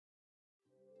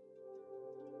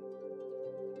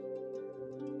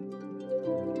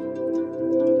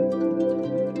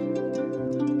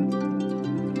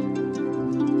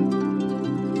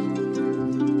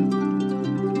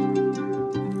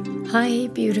Hi,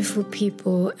 beautiful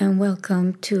people, and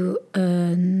welcome to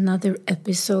another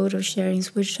episode of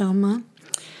Sharings with Shama.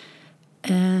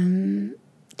 To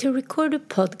record a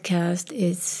podcast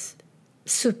is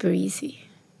super easy.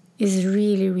 It's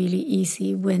really, really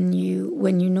easy when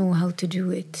you know how to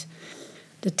do it.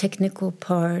 The technical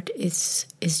part is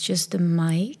just a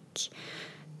mic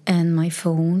and my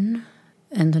phone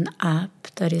and an app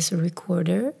that is a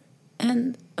recorder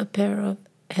and a pair of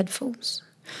headphones.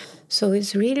 So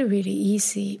it's really, really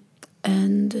easy,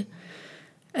 and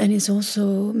it's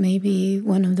also maybe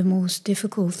one of the most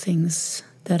difficult things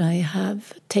that I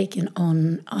have taken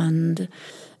on, and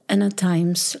at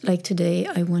times, like today,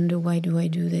 I wonder, why do I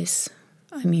do this?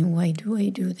 I mean, why do I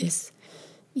do this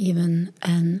even?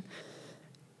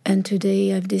 And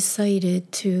today I've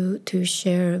decided to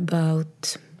share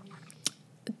about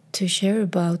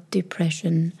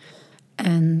depression.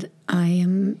 And I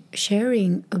am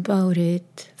sharing about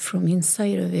it from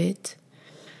inside of it.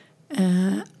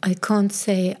 I can't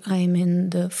say I'm in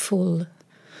the full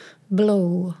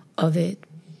blow of it.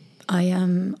 I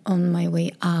am on my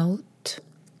way out.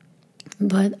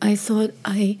 But I thought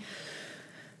I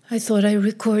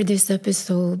record this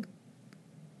episode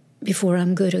before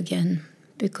I'm good again,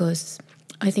 because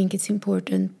I think it's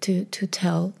important to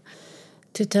tell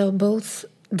both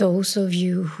those of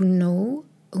you who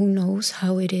knows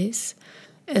how it is,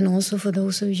 and also for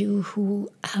those of you who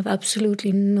have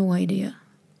absolutely no idea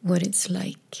what it's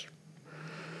like.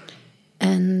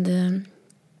 And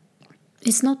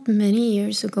it's not many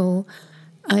years ago,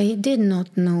 I did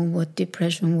not know what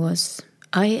depression was.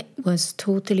 I was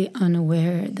totally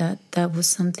unaware that was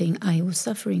something I was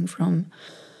suffering from.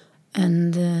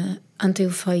 And until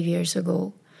 5 years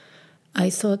ago, I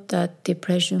thought that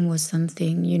depression was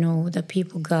something, that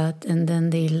people got, and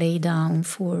then they lay down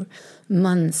for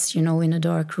months, in a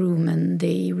dark room, and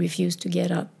they refused to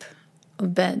get up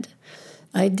of bed.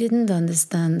 I didn't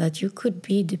understand that you could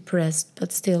be depressed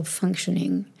but still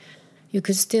functioning. You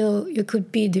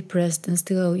could be depressed and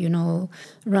still,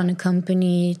 run a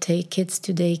company, take kids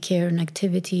to daycare and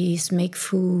activities, make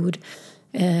food,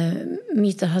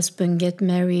 meet a husband, get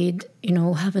married,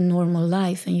 have a normal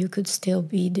life, and you could still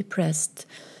be depressed.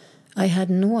 I had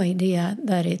no idea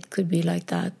that it could be like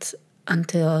that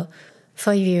until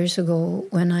 5 years ago,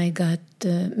 when I got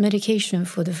medication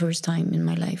for the first time in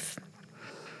my life.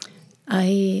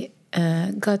 I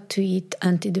got to eat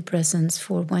antidepressants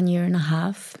for 1.5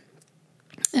 years.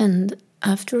 And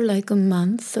after like a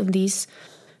month of these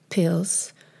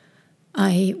pills,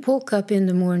 I woke up in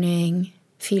the morning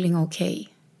feeling okay.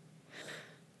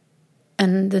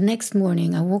 And the next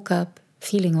morning I woke up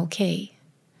feeling okay.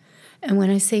 And when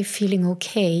I say feeling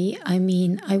okay, I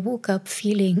mean I woke up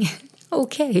feeling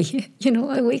okay.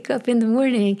 I wake up in the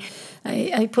morning,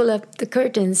 I pull up the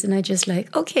curtains, and I just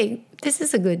like, okay, this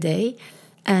is a good day.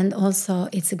 And also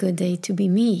it's a good day to be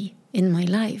me in my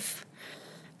life.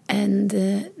 And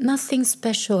nothing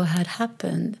special had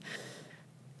happened.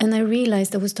 And I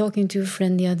realized, I was talking to a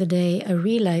friend the other day, I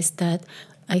realized that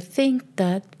I think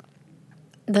that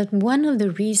one of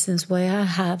the reasons why I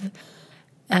have,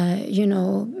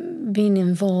 been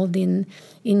involved in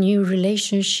new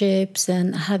relationships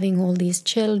and having all these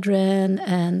children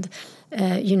and,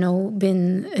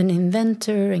 been an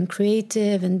inventor and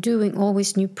creative and doing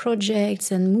always new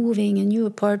projects and moving in new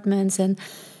apartments, and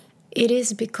it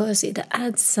is because it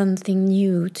adds something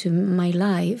new to my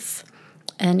life,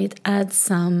 and it adds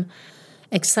some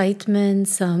excitement,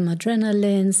 some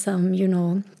adrenaline, some,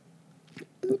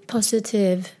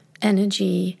 positive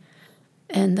energy.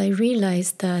 And I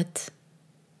realized that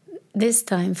this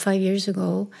time, 5 years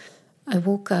ago, I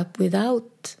woke up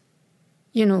without,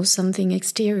 something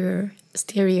exterior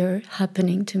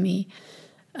happening to me.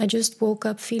 I just woke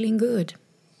up feeling good.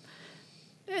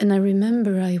 And I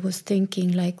remember I was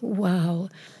thinking like, wow,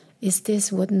 is this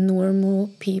what normal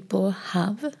people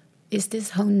have? Is this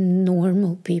how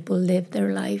normal people live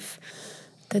their life?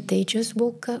 That they just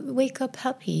wake up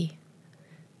happy.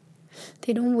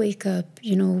 They don't wake up,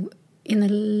 in a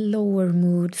lower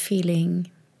mood, feeling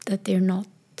that they're not,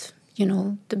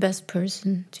 the best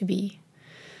person to be.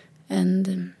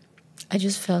 And I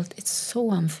just felt it's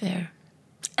so unfair.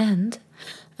 And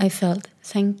I felt,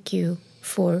 thank you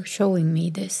for showing me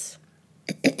this.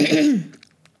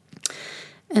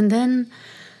 And then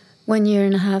 1.5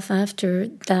 years after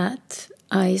that,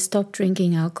 I stopped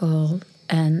drinking alcohol,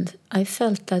 and I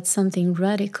felt that something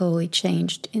radically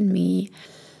changed in me.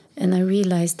 And I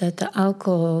realized that the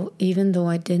alcohol, even though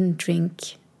I didn't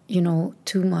drink,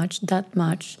 too much, that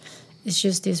much, it's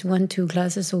just this 1-2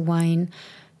 glasses of wine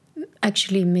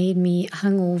actually made me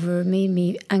hungover, made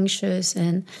me anxious.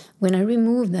 And when I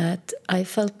removed that, I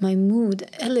felt my mood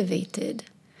elevated.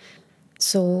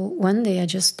 So one day I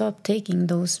just stopped taking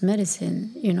those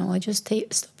medicine. I just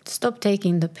stopped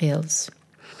taking the pills.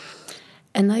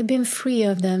 And I've been free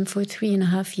of them for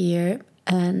 3.5 years.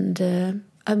 And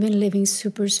I've been living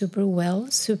super, super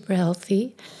well, super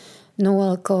healthy. No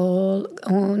alcohol,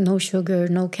 no sugar,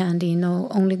 no candy, no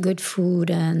only good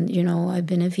food. And, I've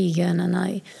been a vegan, and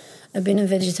I've been a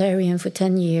vegetarian for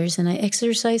 10 years, and I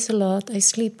exercise a lot, I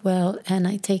sleep well, and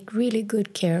I take really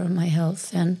good care of my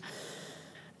health. And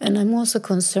I'm also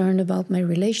concerned about my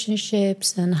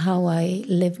relationships and how I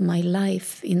live my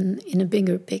life in a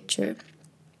bigger picture.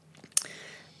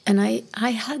 And I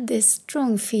had this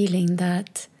strong feeling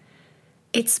that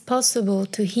it's possible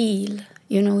to heal.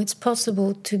 It's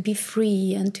possible to be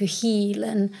free and to heal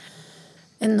and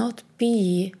not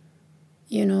be,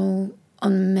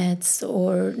 on meds,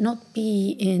 or not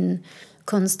be in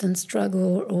constant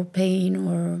struggle or pain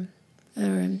or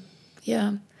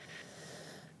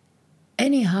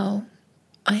Anyhow,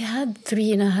 I had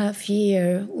 3.5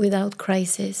 years without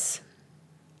crisis.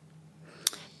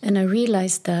 And I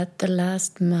realized that the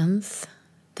last month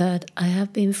that I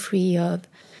have been free of,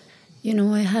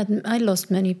 I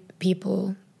lost many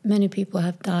people. Many people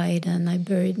have died, and I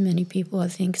buried many people, I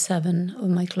think 7 of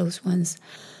my close ones.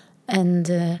 And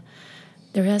there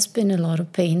has been a lot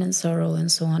of pain and sorrow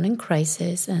and so on, and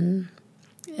crisis. And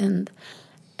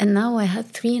now I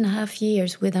had 3.5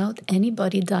 years without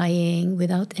anybody dying,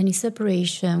 without any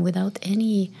separation, without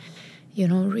any,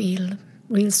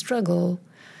 real struggle.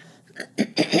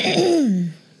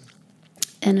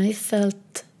 And I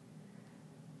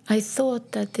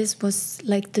thought that this was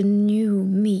like the new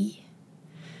me,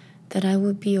 that I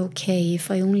would be okay. If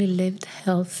I only lived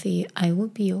healthy, I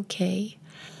would be okay.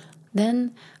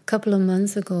 Then a couple of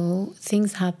months ago,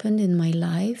 things happened in my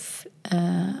life.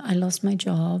 I lost my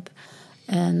job,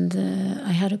 and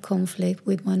I had a conflict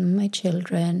with one of my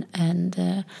children,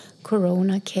 and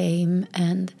Corona came,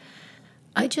 and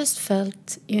I just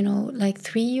felt, like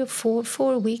 3 or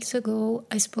 4 weeks ago,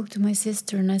 I spoke to my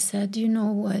sister and I said, you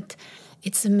know what,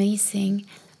 it's amazing.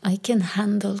 I can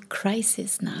handle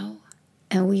crisis now.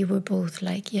 And we were both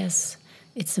like, yes,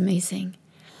 it's amazing.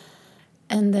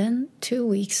 And then 2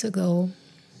 weeks ago,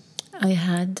 I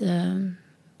had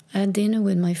dinner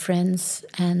with my friends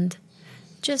and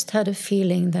just had a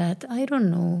feeling that, I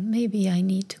don't know, maybe I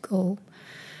need to go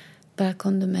back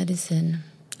on the medicine.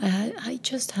 I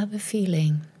just have a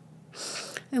feeling.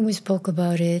 And we spoke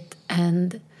about it.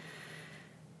 And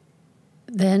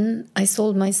then I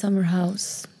sold my summer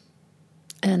house.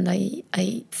 And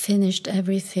I finished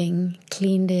everything,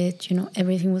 cleaned it,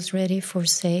 everything was ready for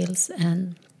sales.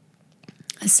 And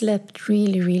I slept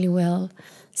really, really well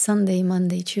Sunday,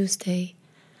 Monday, Tuesday.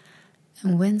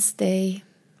 And Wednesday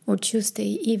or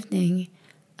Tuesday evening,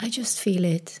 I just feel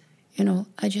it.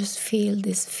 I just feel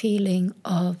this feeling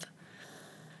of,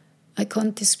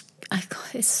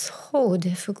 it's so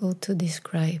difficult to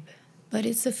describe, but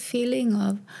it's a feeling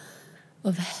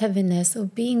of heaviness,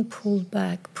 of being pulled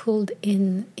back, pulled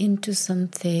into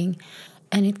something.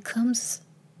 And it comes,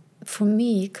 for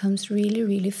me, it comes really,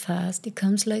 really fast. It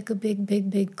comes like a big,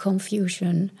 big, big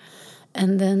confusion.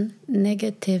 And then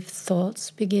negative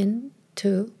thoughts begin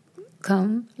to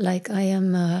come, like I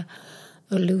am a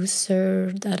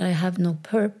loser, that I have no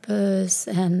purpose.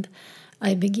 And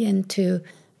I begin to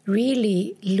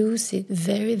really lose it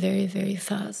very, very, very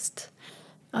fast.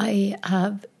 I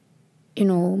have,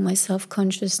 my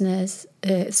self-consciousness,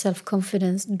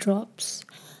 self-confidence drops.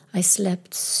 I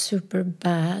slept super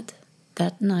bad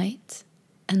that night,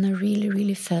 and I really,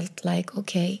 really felt like,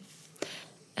 okay,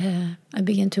 I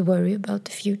began to worry about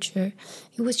the future.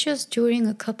 It was just during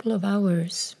a couple of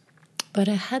hours, but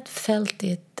I had felt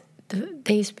it the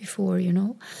days before,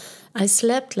 I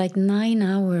slept like 9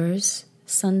 hours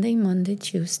Sunday, Monday,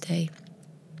 Tuesday.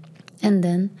 And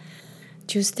then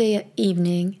Tuesday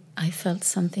evening, I felt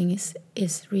something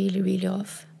is really, really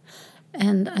off.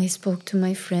 And I spoke to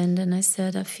my friend and I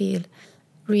said, I feel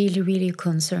really, really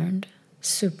concerned,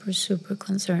 super, super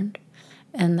concerned.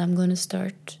 And I'm going to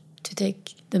start to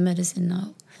take the medicine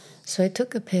now. So I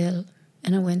took a pill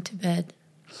and I went to bed.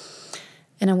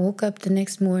 And I woke up the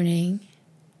next morning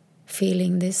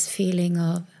feeling this feeling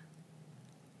of,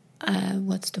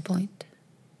 what's the point?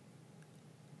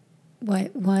 Why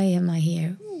am I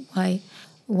here?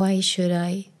 Why should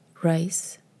I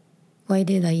rise? Why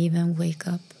did I even wake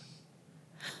up?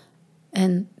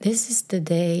 And this is the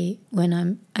day when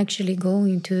I'm actually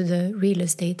going to the real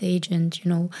estate agent,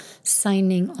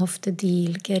 signing off the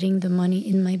deal, getting the money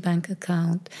in my bank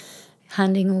account,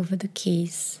 handing over the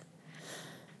keys.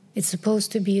 It's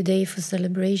supposed to be a day for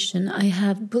celebration. I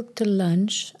have booked a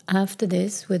lunch after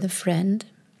this with a friend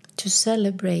to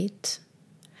celebrate.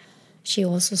 She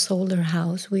also sold her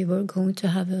house. We were going to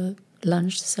have a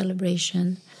lunch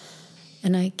celebration.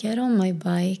 And I get on my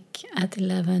bike at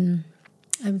 11.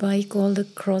 I bike all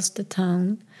across the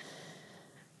town.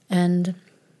 And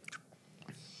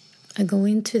I go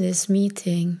into this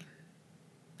meeting.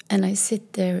 And I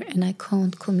sit there and I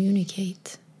can't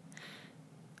communicate.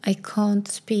 I can't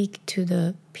speak to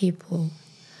the people.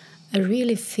 I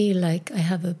really feel like I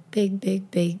have a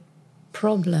big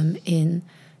problem in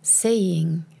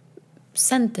saying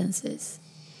sentences.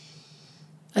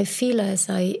 I feel as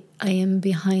I am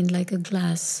behind like a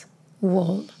glass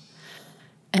wall.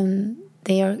 And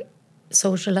they are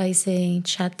socializing,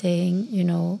 chatting,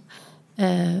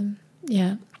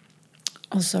 yeah.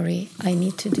 Oh, sorry, I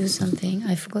need to do something.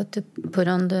 I forgot to put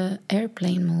on the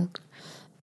airplane mode.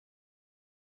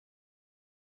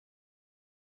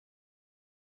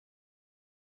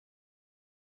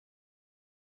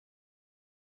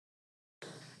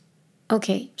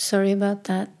 Okay, sorry about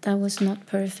that. That was not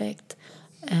perfect.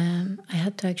 I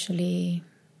had to actually...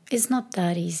 It's not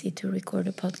that easy to record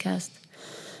a podcast.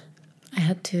 I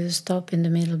had to stop in the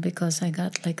middle because I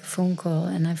got like a phone call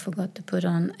and I forgot to put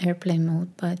on airplane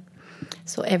mode, but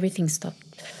so everything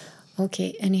stopped.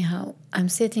 Okay, anyhow, I'm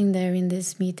sitting there in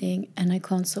this meeting and I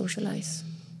can't socialize.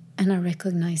 And I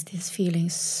recognize this feeling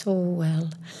so well.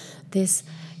 This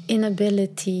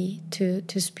inability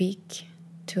to speak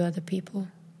to other people.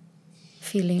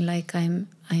 Feeling like I'm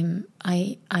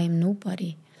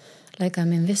nobody, like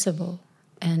I'm invisible,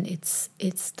 and it's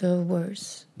the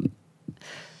worst.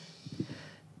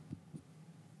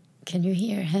 Can you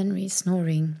hear Henry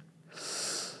snoring?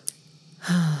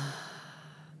 I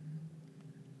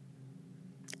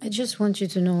just want you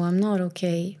to know I'm not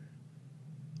okay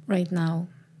right now.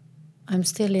 I'm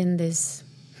still in this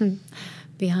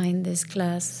behind this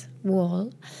glass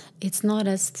wall. It's not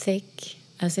as thick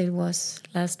as it was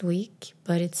last week,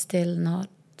 but it's still not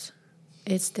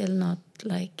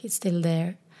like it's still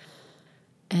there.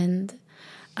 And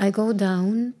I go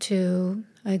down to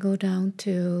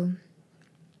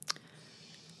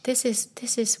this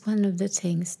is one of the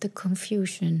things, the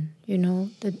confusion,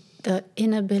 the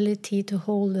inability to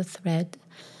hold a thread,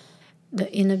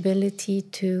 the inability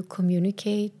to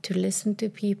communicate, to listen to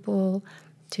people,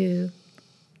 to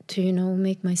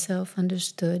make myself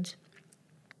understood.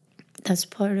 That's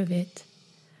part of it.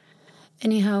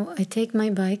 Anyhow, I take my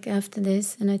bike after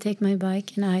this, and I take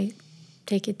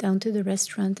it down to the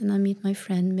restaurant, and I meet my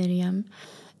friend Miriam,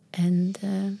 and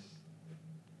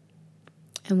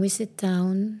we sit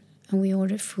down and we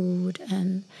order food,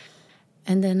 and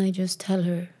then I just tell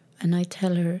her, and I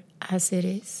tell her as it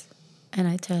is, and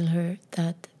I tell her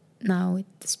that now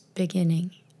it's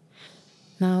beginning.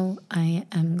 Now I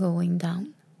am going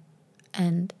down,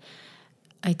 and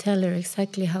I tell her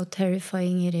exactly how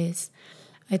terrifying it is.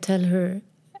 I tell her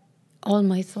all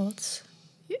my thoughts.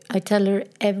 I tell her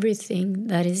everything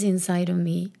that is inside of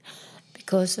me.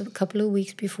 Because a couple of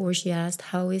weeks before, she asked,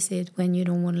 how is it when you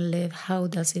don't want to live? How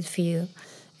does it feel?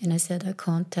 And I said, I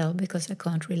can't tell because I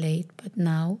can't relate. But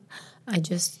now I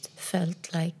just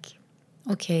felt like,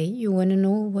 okay, you want to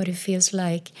know what it feels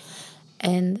like?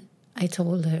 And I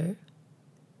told her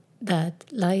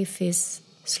that life is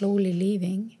slowly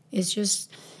leaving. It's just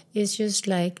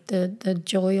like the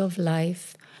joy of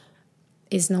life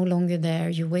is no longer there.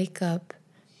 You wake up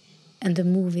and the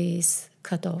movie is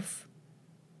cut off.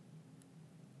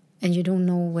 And you don't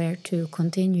know where to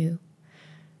continue.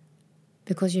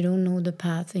 Because you don't know the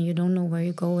path and you don't know where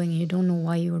you're going and you don't know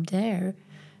why you're there.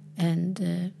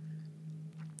 And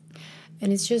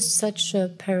it's just such a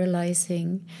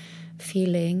paralyzing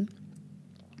feeling.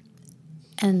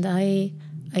 And I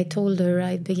told her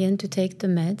I began to take the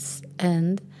meds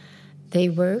and they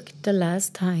worked the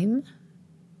last time.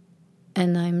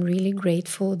 And I'm really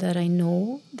grateful that I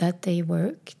know that they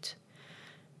worked.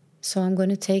 So I'm going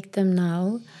to take them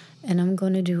now, and I'm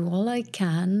going to do all I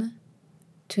can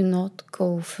to not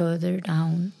go further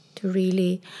down, to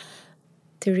really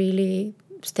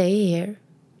stay here.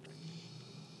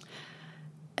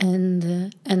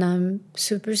 And I'm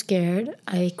super scared.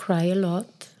 I cry a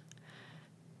lot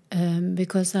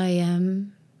because I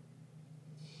am.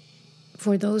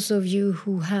 For those of you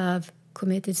who have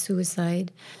committed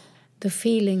suicide, the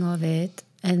feeling of it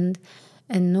and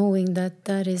knowing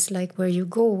that is like where you're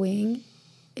going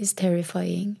is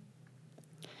terrifying.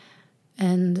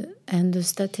 And the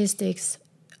statistics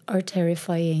are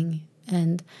terrifying.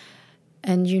 And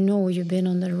you've been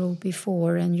on the road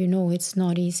before, and it's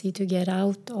not easy to get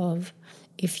out of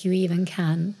if you even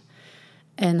can.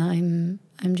 And I'm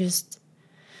just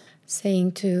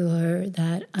saying to her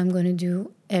that I'm going to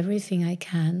do everything I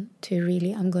can to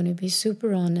really, I'm going to be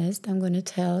super honest. I'm going to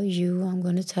tell you, I'm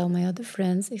going to tell my other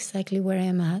friends exactly where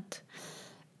I'm at.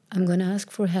 I'm going to ask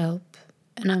for help,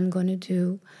 and I'm going to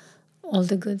do all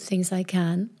the good things I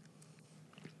can.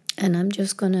 And I'm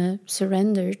just going to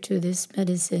surrender to this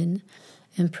medicine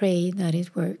and pray that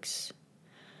it works.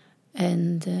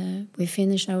 And we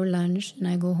finish our lunch, and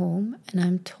I go home, and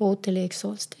I'm totally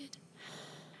exhausted.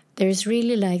 There's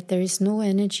really there is no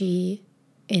energy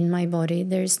in my body.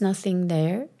 There's nothing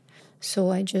there.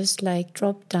 So I just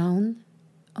drop down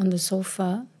on the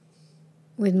sofa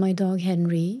with my dog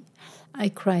Henry. I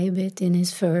cry a bit in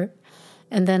his fur.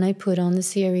 And then I put on a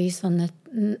series on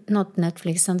not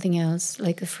Netflix, something else,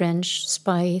 like a French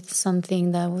spy,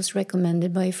 something that was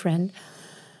recommended by a friend.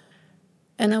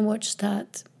 And I watched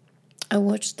that. I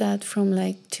watched that from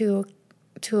 2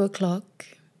 o'clock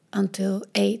until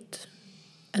 8.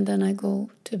 And then I go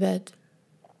to bed.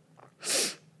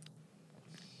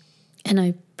 And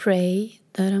I pray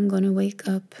that I'm going to wake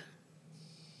up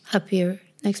happier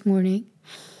next morning.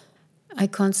 I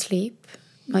can't sleep.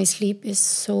 My sleep is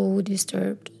so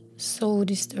disturbed.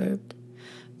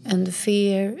 And the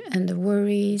fear and the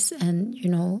worries and,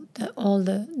 all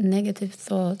the negative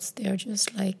thoughts, they are just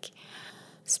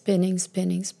spinning.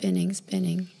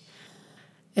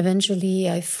 Eventually,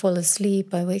 I fall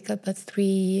asleep. I wake up at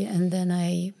 3, and then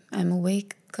I'm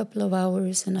awake a couple of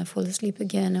hours, and I fall asleep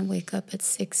again and wake up at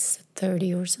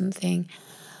 6:30 or something.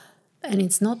 And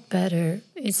it's not better.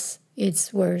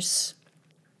 It's worse.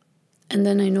 And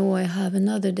then I know I have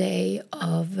another day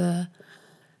of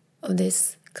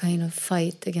this kind of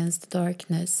fight against the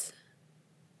darkness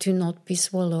to not be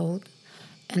swallowed.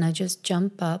 And I just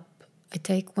jump up. I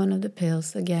take one of the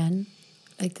pills again,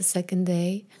 the second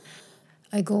day.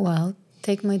 I go out,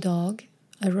 take my dog,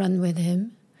 I run with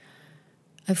him.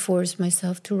 I force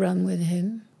myself to run with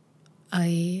him.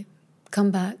 I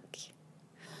come back,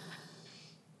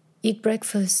 eat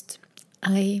breakfast.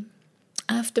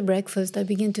 After breakfast, I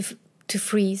begin to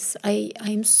freeze.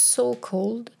 I'm so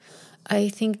cold. I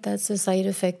think that's a side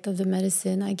effect of the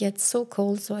medicine. I get so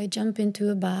cold, so I jump into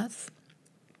a bath.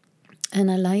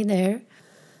 And I lie there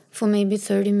for maybe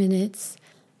 30 minutes.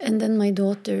 And then my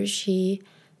daughter, she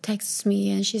texts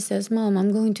me and she says, "Mom,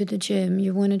 I'm going to the gym.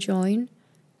 You want to join?"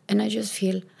 And I just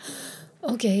feel,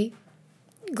 okay,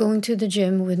 going to the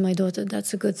gym with my daughter,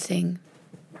 that's a good thing.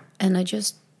 And I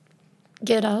just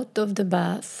get out of the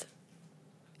bath.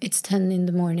 It's 10 in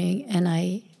the morning, and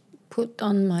I put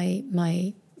on my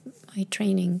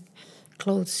training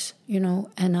clothes,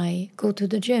 and I go to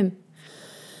the gym.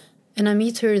 And I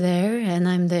meet her there, and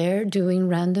I'm there doing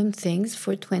random things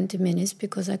for 20 minutes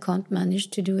because I can't manage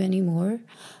to do any more.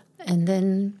 And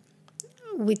then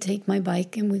we take my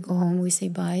bike and we go home. We say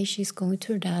bye. She's going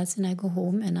to her dad's, and I go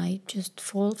home, and I just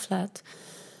fall flat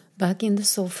back in the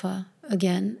sofa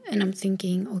again. And I'm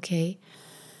thinking, okay,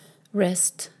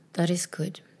 rest, that is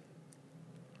good.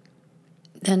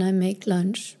 Then I make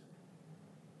lunch.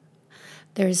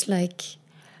 There's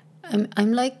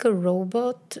I'm like a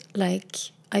robot,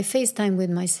 I FaceTime with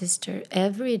my sister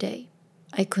every day.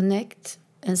 I connect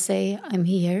and say, I'm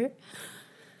here.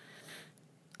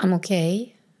 I'm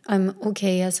okay. I'm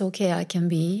okay as okay I can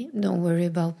be. Don't worry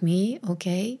about me,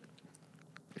 okay?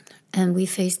 And we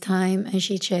FaceTime, and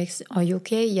she checks, are you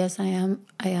okay? Yes, I am,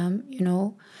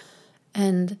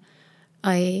 And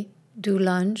I do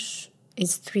lunch.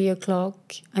 It's 3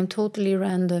 o'clock. I'm totally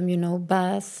random,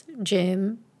 bath,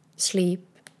 gym, sleep,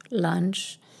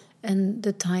 lunch. And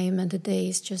the time and the day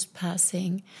is just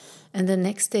passing. And the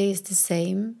next day is the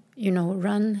same.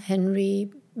 Run, Henry,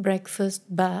 breakfast,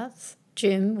 bath,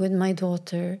 gym with my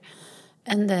daughter.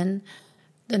 And then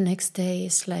the next day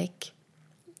is I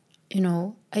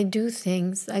do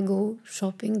things. I go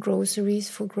shopping groceries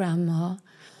for grandma.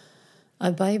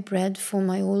 I buy bread for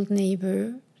my old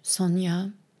neighbor,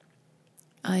 Sonia.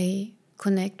 I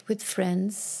connect with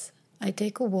friends. I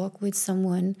take a walk with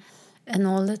someone. And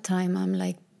all the time I'm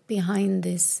behind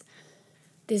this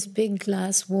big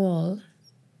glass wall,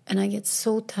 and I get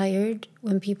so tired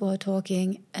when people are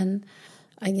talking, and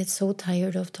I get so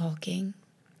tired of talking.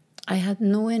 I had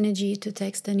no energy to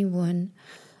text anyone.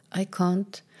 I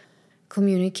can't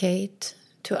communicate.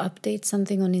 To update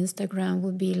something on Instagram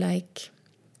would be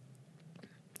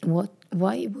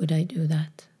why would I do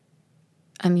that?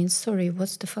 I mean, sorry,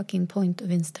 what's the fucking point of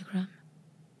Instagram?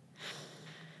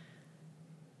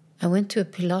 I went to a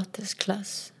Pilates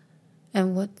class,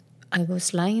 and I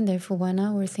was lying there for 1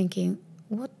 hour thinking,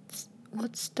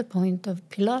 what's the point of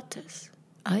Pilates?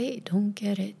 I don't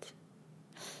get it.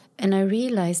 And I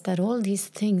realized that all these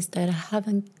things that I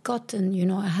haven't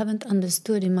gotten, I haven't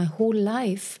understood in my whole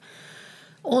life,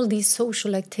 all these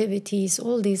social activities,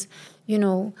 all these,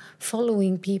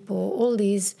 following people, all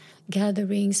these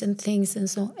gatherings and things and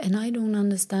so, and I don't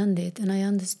understand it. And I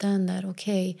understand that,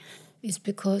 okay, it's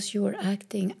because you are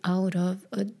acting out of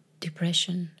a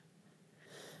depression.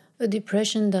 A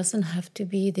depression doesn't have to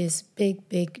be this big,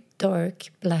 big,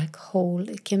 dark, black hole.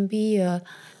 It can be a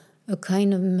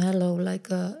kind of mellow, like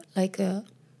a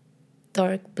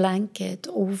dark blanket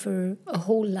over a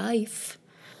whole life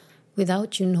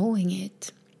without you knowing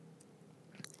it.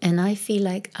 And I feel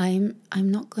like I'm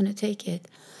not going to take it.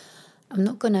 I'm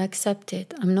not going to accept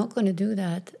it. I'm not going to do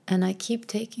that. And I keep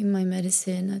taking my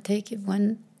medicine. I take it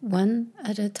one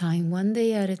at a time, one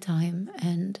day at a time.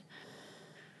 And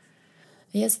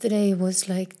yesterday was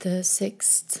like the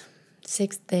sixth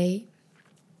day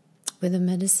with the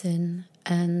medicine.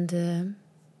 And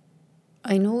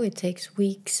I know it takes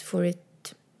weeks for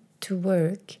it to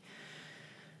work.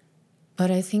 But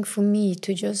I think for me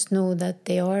to just know that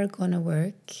they are going to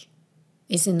work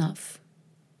is enough.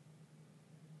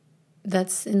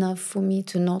 That's enough for me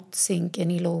to not sink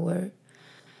any lower.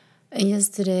 And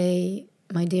yesterday,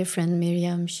 my dear friend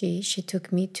Miriam, she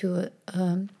took me to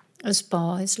a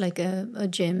spa. It's like a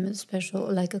gym, a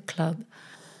special, like a club.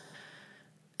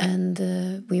 And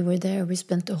we were there. We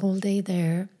spent the whole day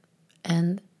there.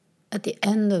 And at the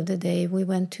end of the day, we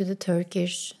went to the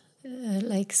Turkish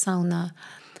like sauna.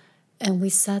 And we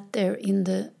sat there in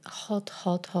the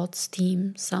hot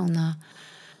steam sauna.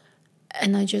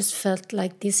 And I just felt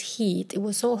like this heat. It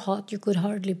was so hot you could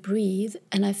hardly breathe.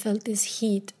 And I felt this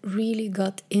heat really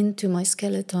got into my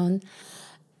skeleton.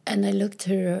 And I looked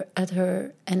at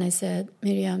her and I said,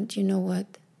 Miriam, do you know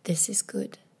what? This is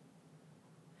good.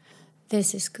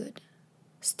 This is good.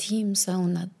 Steam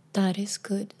sauna, that is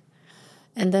good.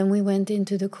 And then we went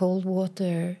into the cold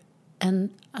water.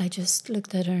 And I just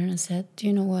looked at her and I said, do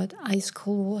you know what? Ice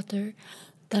cold water,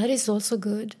 that is also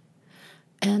good.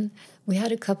 And we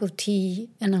had a cup of tea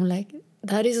and I'm like,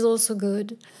 that is also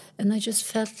good. And I just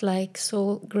felt like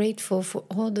so grateful for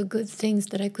all the good things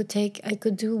that I could take. I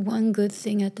could do one good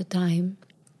thing at a time.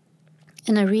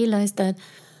 And I realized that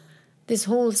this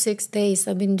whole 6 days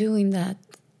I've been doing that.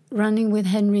 Running with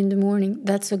Henry in the morning,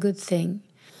 that's a good thing.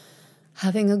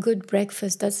 Having a good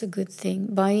breakfast, that's a good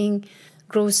thing. Buying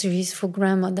groceries for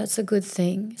grandma, that's a good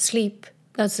thing. Sleep,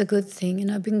 that's a good thing. And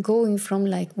I've been going from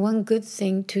like one good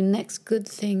thing to next good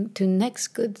thing to next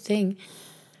good thing.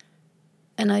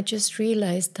 And I just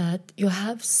realized that you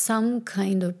have some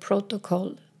kind of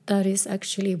protocol that is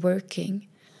actually working.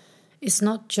 It's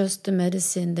not just the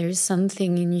medicine. There is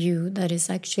something in you that is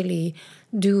actually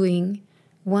doing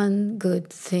one good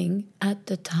thing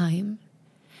at a time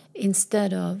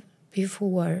instead of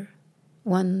before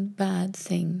one bad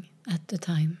thing at the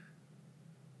time.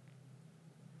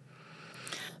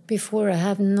 Before I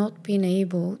have not been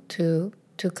able to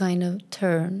kind of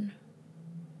turn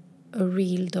a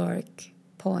real dark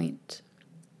point.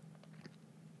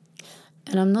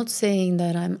 And I'm not saying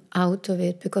that I'm out of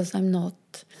it because I'm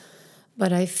not,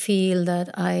 but I feel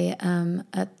that I am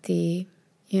at the,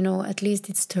 at least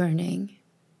it's turning.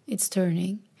 It's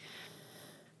turning.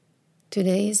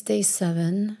 Today is day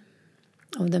 7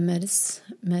 of the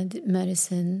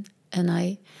medicine, and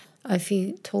I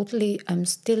feel totally, I'm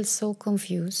still so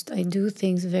confused. I do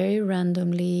things very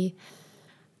randomly.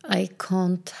 I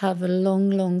can't have a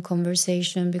long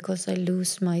conversation because I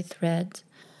lose my thread.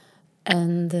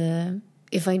 And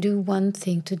if I do one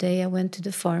thing today, I went to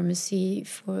the pharmacy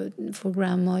for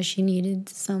grandma. She needed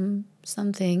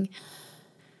something,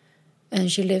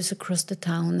 and she lives across the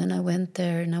town. And I went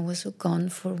there, and I was gone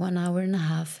for 1.5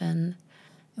 hours. And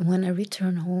when I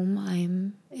return home,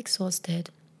 I'm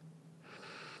exhausted.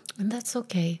 And that's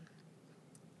okay.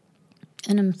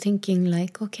 And I'm thinking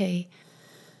like, okay,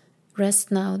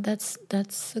 rest now, that's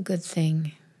a good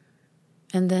thing.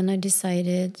 And then I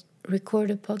decided, record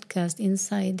a podcast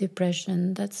inside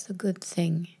depression, that's a good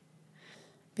thing.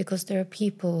 Because there are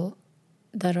people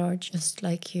that are just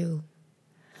like you.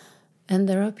 And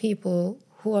there are people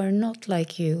who are not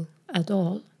like you at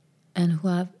all and who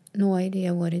have no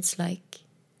idea what it's like.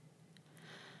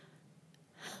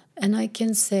 And I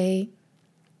can say,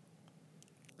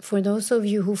 for those of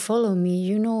you who follow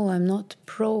me, I'm not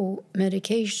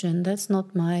pro-medication. That's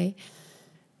not I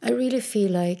really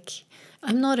feel like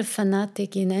I'm not a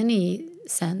fanatic in any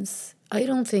sense. I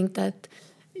don't think that,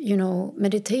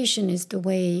 meditation is the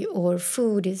way, or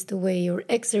food is the way, or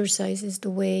exercise is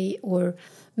the way, or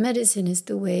medicine is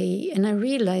the way. And I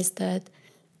realized that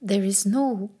there is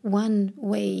no one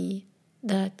way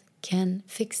that can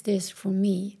fix this for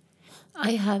me.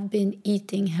 I have been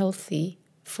eating healthy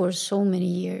for so many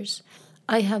years.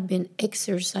 I have been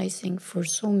exercising for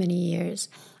so many years.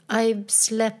 I've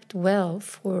slept well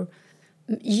for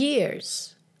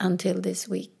years until this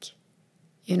week.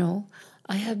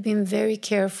 I have been very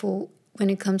careful when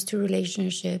it comes to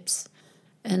relationships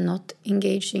and not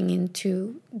engaging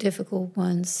into difficult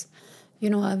ones.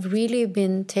 I've really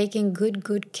been taking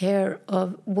good care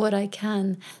of what I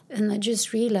can, and I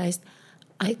just realized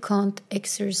I can't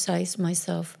exercise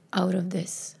myself out of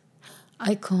this.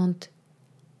 I can't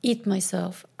eat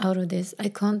myself out of this. I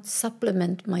can't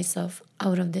supplement myself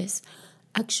out of this.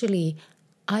 Actually,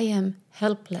 I am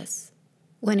helpless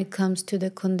when it comes to the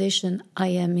condition I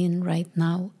am in right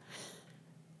now.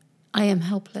 I am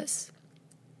helpless.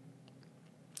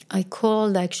 I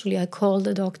called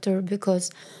the doctor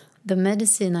because the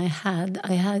medicine I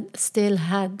still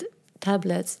had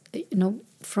tablets,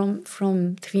 from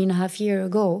 3.5 years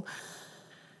ago.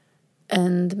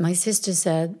 And my sister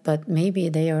said, but maybe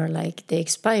they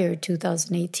expired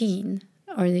 2018.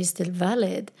 Are they still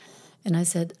valid? And I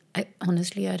said,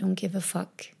 honestly, I don't give a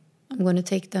fuck. I'm going to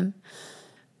take them.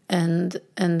 And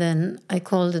then I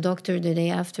called the doctor the day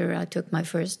after I took my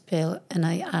first pill, and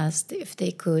I asked if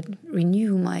they could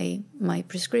renew my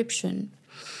prescription.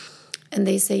 And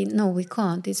they say, no, we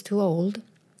can't. It's too old.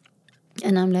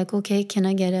 And I'm like, okay, can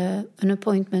I get an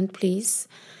appointment, please?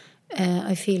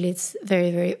 I feel it's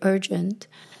very, very urgent.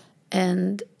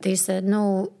 And they said,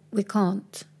 no, we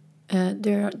can't.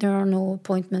 There are no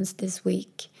appointments this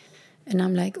week. And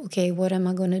I'm like, okay, what am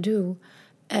I going to do?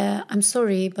 I'm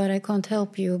sorry, but I can't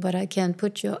help you, but I can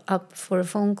put you up for a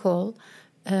phone call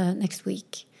next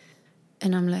week.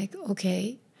 And I'm like,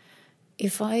 okay,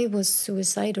 if I was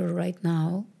suicidal right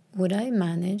now, would I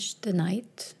manage the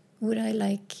night? Would I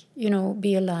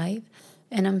be alive?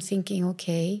 And I'm thinking,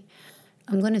 okay,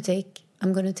 I'm gonna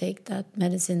take that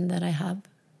medicine that I have.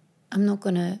 I'm not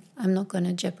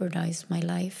gonna jeopardize my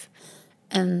life.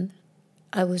 And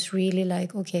I was really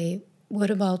like, okay, what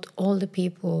about all the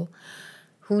people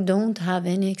who don't have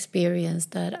any experience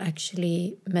that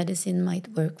actually medicine might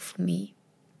work for me?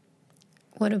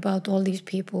 What about all these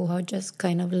people who are just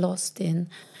kind of lost in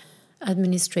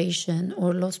administration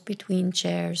or lost between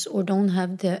chairs or don't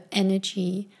have the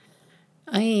energy?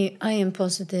 I am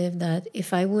positive that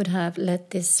if I would have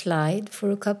let this slide for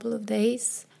a couple of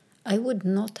days, I would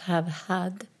not have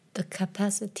had the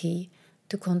capacity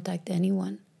to contact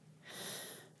anyone.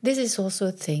 This is also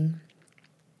a thing.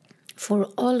 For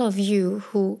all of you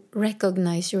who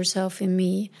recognize yourself in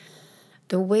me,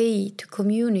 the way to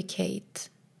communicate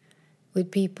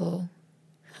with people,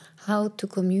 how to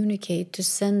communicate, to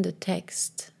send a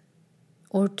text,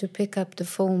 or to pick up the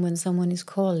phone when someone is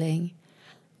calling,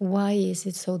 why is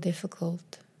it so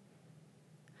difficult?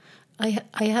 I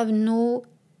have no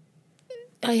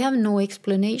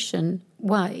explanation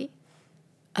why.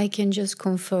 I can just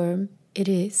confirm it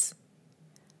is.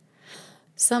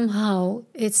 Somehow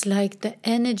it's like the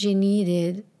energy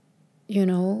needed,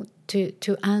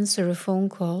 to answer a phone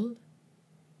call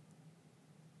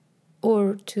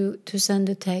or to send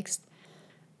a text.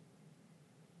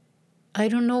 I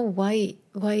don't know why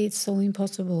it's so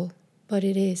impossible, but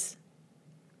it is.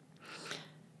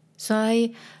 So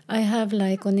I have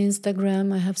on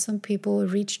Instagram, I have some people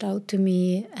reached out to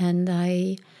me, and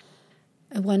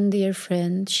one dear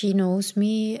friend, she knows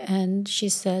me, and she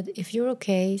said, if you're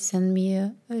okay, send me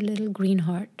a little green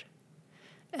heart.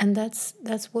 And that's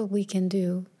what we can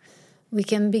do. We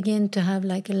can begin to have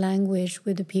a language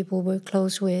with the people we're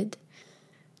close with,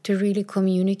 to really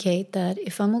communicate that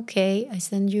if I'm okay, I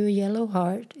send you a yellow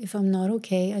heart. If I'm not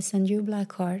okay, I send you a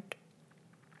black heart.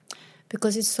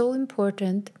 Because it's so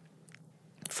important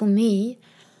for me,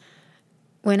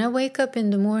 when I wake up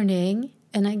in the morning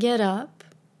and I get up,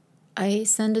 I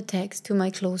send a text to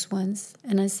my close ones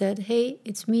and I said, hey,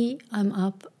 it's me, I'm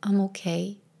up, I'm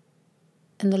okay.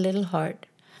 And the little heart.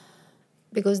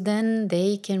 Because then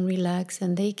they can relax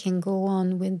and they can go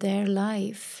on with their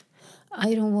life.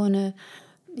 I don't want to,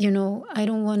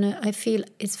 I feel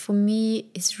for me,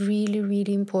 it's really,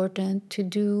 really important to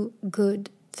do good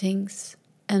things.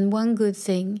 And one good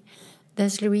thing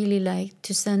that's really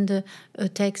to send a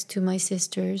text to my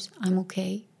sisters, I'm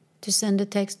okay. To send a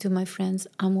text to my friends,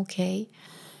 I'm okay.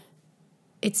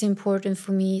 It's important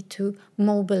for me to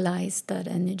mobilize that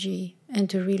energy and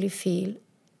to really feel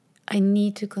I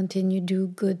need to continue to do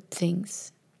good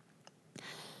things.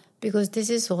 Because this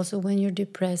is also when you're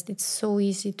depressed, it's so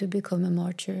easy to become a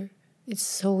martyr. It's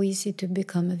so easy to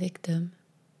become a victim.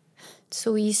 It's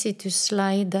so easy to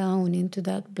slide down into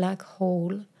that black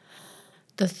hole.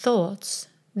 The thoughts,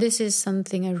 this is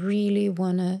something I really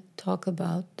want to talk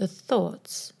about. The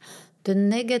thoughts the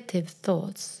negative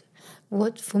thoughts.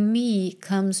 What for me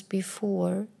comes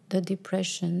before the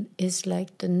depression is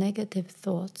like the negative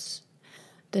thoughts.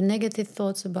 The negative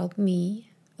thoughts about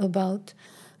me, about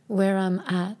where I'm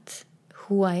at,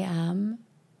 who I am.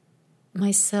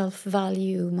 My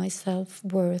self-value, my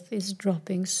self-worth is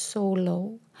dropping so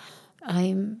low.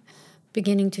 I'm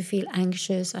beginning to feel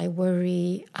anxious. I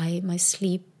worry. My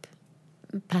sleep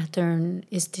pattern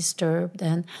is disturbed,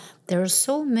 and there are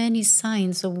so many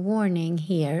signs of warning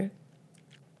here,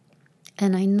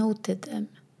 and I noted them.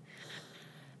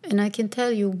 And I can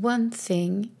tell you one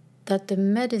thing that the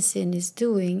medicine is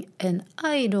doing, and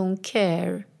I don't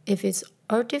care if it's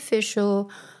artificial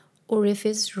or if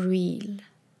it's real.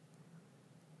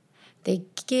 They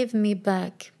give me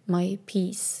back my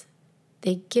peace.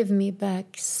 They give me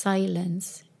back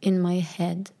silence in my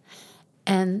head,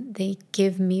 and they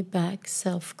give me back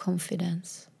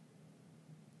self-confidence.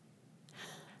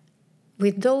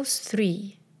 With those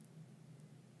three,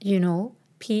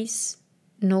 peace,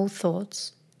 no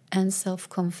thoughts, and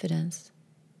self-confidence,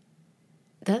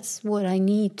 that's what I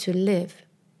need to live.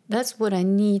 That's what I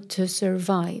need to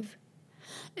survive.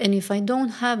 And if I don't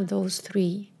have those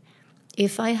three,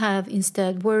 if I have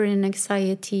instead worry and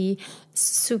anxiety,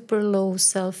 super low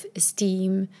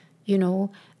self-esteem,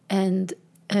 and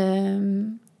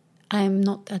I'm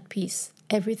not at peace,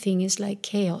 everything is like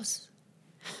chaos,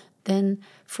 then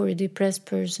for a depressed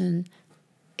person,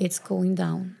 it's going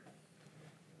down.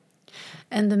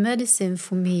 And the medicine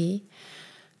for me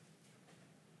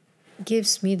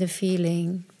gives me the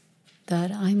feeling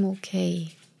that I'm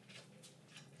okay.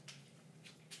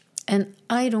 And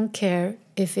I don't care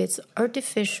if it's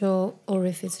artificial or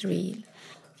if it's real.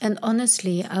 And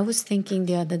honestly, I was thinking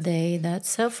the other day that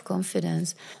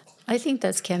self-confidence, I think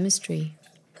that's chemistry.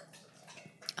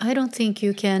 I don't think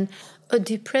a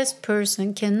depressed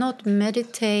person cannot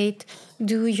meditate,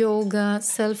 do yoga,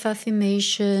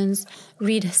 self-affirmations,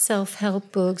 read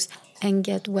self-help books, and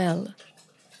get well.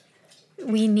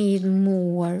 We need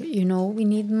more, we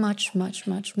need much, much,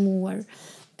 much more.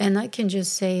 And I can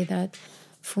just say that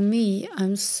for me,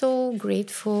 I'm so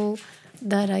grateful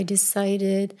that I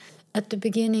decided. At the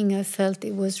beginning, I felt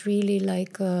it was really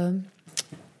like a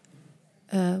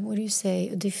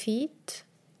defeat.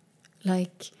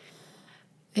 Like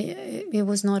it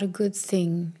was not a good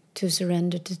thing to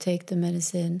surrender, to take the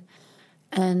medicine.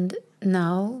 And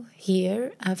now,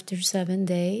 here, after 7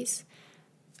 days,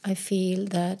 I feel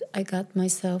that I got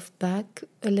myself back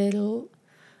a little.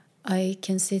 I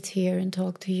can sit here and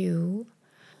talk to you.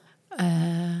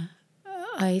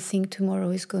 I think tomorrow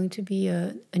is going to be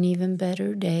an even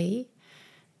better day.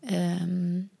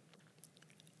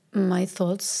 My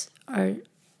thoughts are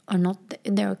not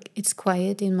there. It's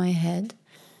quiet in my head.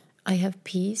 I have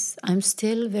peace. I'm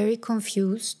still very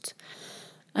confused.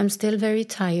 I'm still very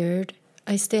tired.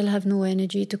 I still have no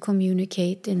energy to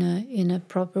communicate in a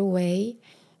proper way.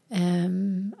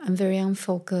 I'm very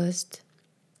unfocused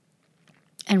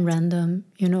and random.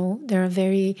 There are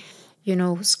very,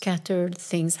 scattered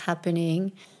things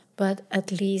happening, but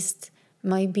at least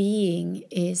my being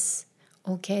is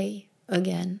okay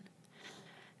again.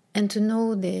 And to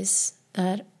know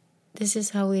that this is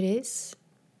how it is.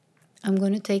 I'm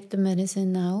going to take the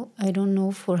medicine now. I don't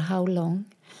know for how long.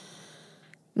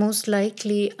 Most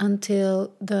likely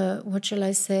until the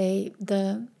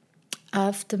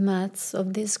aftermaths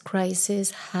of this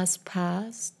crisis has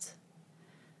passed.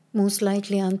 Most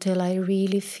likely until I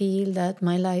really feel that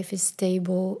my life is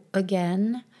stable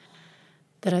again.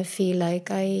 That I feel like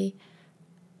I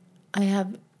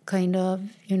have kind of,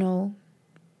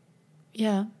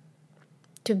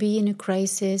 to be in a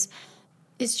crisis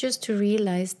is just to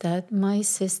realize that my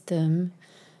system,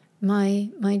 my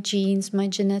genes, my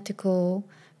genetical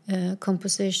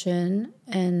composition,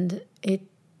 and it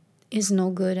is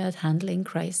no good at handling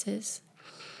crisis.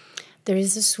 There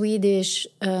is a Swedish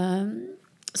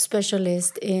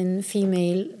specialist in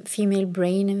female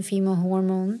brain and female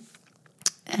hormone,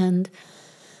 and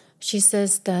she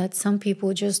says that some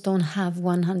people just don't have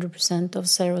 100% of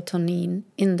serotonin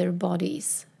in their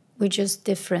bodies. We're just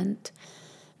different.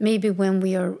 Maybe when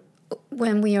we are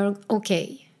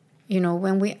okay,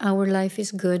 when our life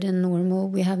is good and normal,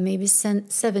 we have maybe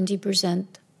 70%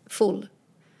 full.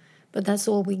 But that's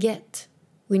all we get.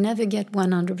 We never get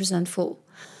 100% full,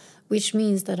 which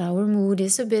means that our mood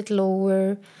is a bit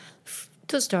lower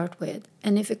to start with.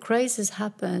 And if a crisis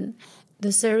happens, the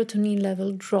serotonin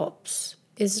level drops.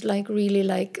 It's like really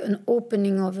like an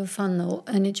opening of a funnel,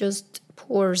 and it just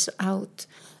pours out.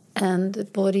 And the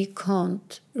body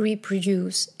can't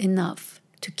reproduce enough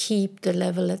to keep the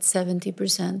level at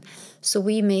 70%. So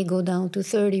we may go down to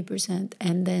 30%,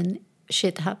 and then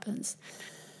shit happens.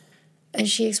 And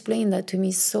she explained that to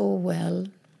me so well.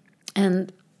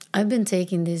 And I've been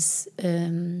taking this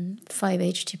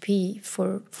 5-HTP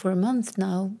for a month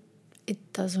now.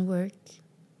 It doesn't work.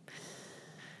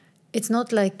 It's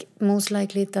not like most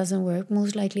likely it doesn't work.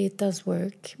 Most likely it does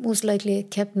work. Most likely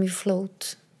it kept me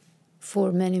afloat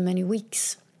for many, many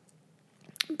weeks.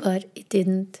 But it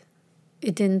didn't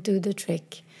do the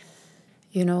trick,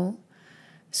 you know.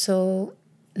 So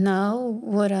now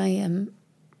what I am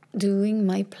doing,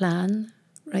 my plan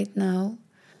right now,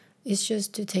 is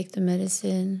just to take the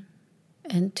medicine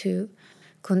and to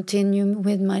continue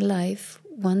with my life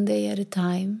one day at a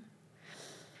time,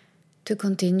 to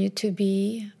continue to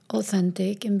be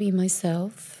authentic and be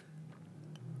myself,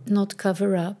 not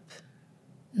cover up,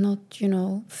 not,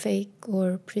 fake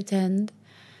or pretend.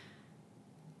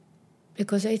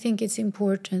 Because I think it's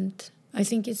important. I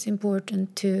think it's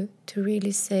important to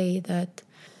really say that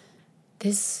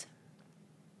this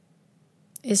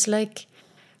is like,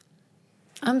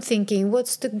 I'm thinking,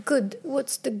 what's the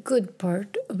good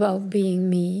part about being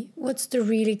me? What's the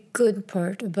really good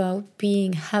part about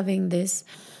having this,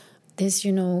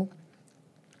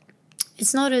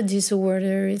 it's not a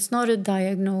disorder, it's not a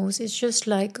diagnosis, it's just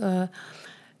like a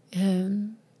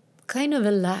kind of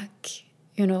a lack,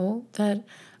 that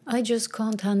I just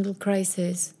can't handle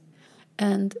crisis.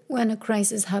 And when a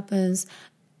crisis happens,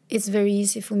 it's very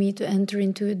easy for me to enter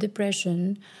into a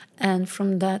depression. And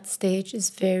from that stage, it's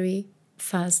very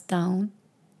fast down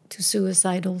to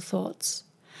suicidal thoughts.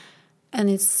 And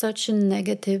it's such a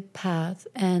negative path.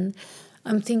 And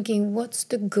I'm thinking, what's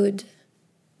the good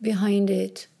behind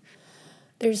it?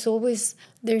 There's always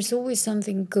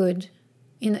something good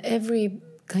in every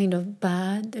kind of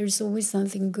bad. There's always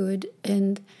something good.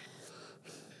 And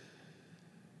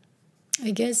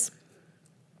I guess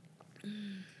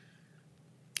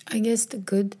the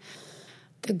good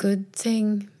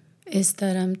thing is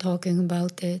that I'm talking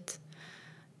about it.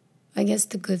 I guess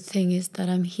the good thing is that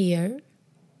I'm here.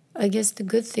 I guess the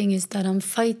good thing is that I'm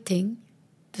fighting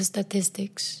the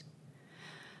statistics.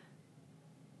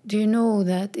 Do you know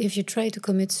that if you try to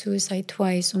commit suicide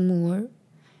twice or more,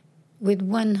 with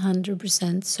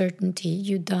 100% certainty,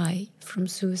 you die from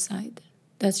suicide?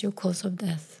 That's your cause of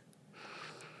death.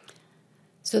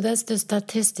 So that's the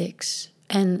statistics.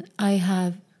 And I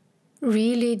have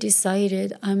really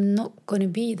decided I'm not going to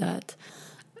be that.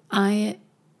 I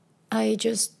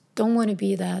just don't want to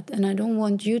be that, and I don't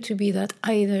want you to be that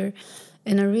either.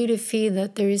 And I really feel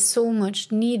that there is so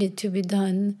much needed to be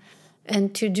done,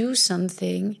 and to do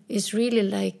something is really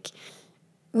like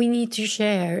we need to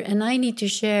share, and I need to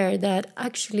share that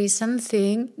actually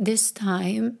something this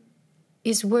time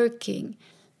is working.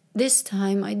 This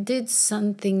time I did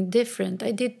something different.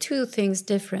 I did two things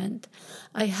different.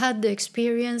 I had the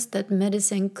experience that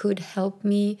medicine could help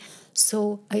me,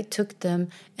 so I took them,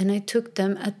 and I took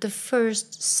them at the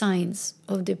first signs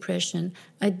of depression.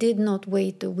 I did not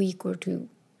wait a week or two.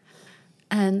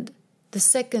 And the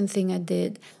second thing I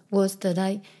did was that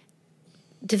I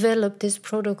developed this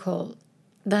protocol,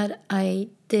 that I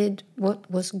did what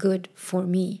was good for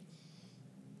me.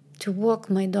 To walk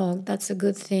my dog, that's a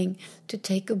good thing. To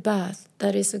take a bath,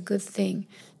 that is a good thing.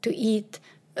 To eat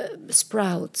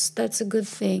sprouts, that's a good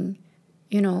thing.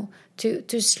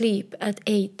 To sleep at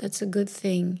 8, that's a good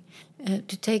thing.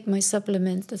 To take my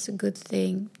supplements, that's a good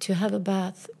thing. To have a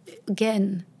bath,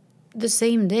 again, the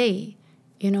same day,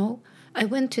 I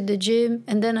went to the gym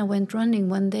and then I went running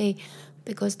one day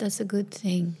because that's a good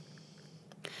thing.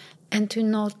 And to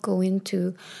not go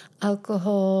into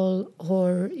alcohol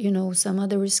or, some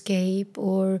other escape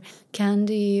or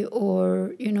candy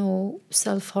or,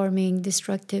 self-harming,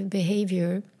 destructive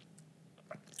behavior.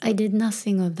 I did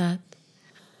nothing of that.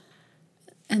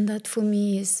 And that for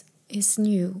me is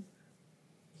new.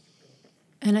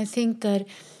 And I think that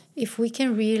if we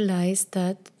can realize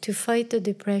that to fight the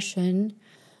depression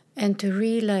and to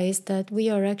realize that we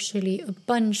are actually a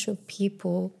bunch of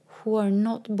people who are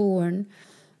not born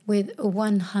with a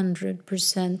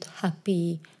 100%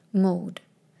 happy mode.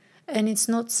 And it's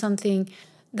not something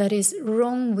that is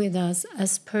wrong with us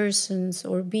as persons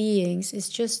or beings. It's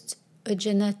just a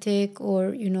genetic or,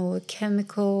 a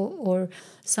chemical or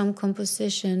some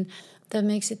composition that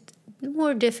makes it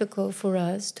more difficult for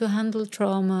us to handle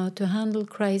trauma, to handle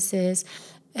crisis.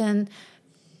 And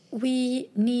we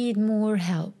need more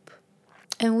help.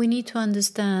 And we need to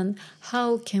understand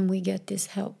how can we get this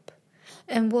help?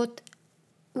 And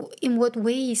in what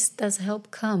ways does help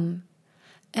come?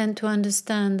 And to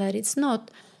understand that it's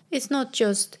not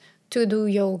just to do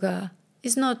yoga.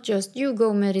 It's not just you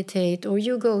go meditate or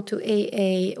you go to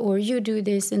AA or you do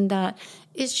this and that.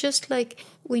 It's just like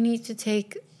we need to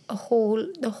take the whole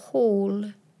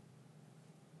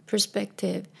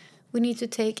perspective. We need to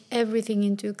take everything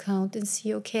into account and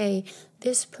see, okay,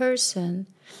 this person,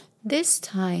 this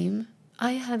time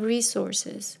I have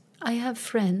resources, I have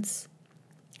friends.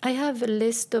 I have a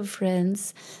list of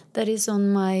friends that is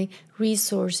on my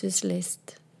resources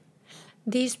list.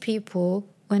 These people,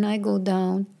 when I go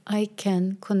down, I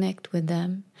can connect with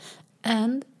them.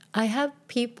 And I have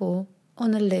people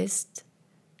on a list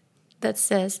that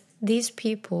says, these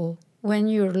people, when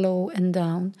you're low and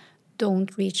down,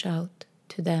 don't reach out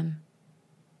to them.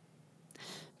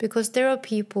 Because there are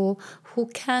people who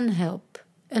can help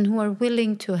and who are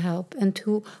willing to help and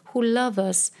who love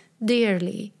us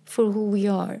dearly for who we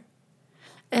are.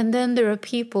 And then there are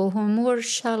people who are more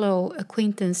shallow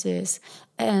acquaintances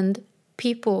and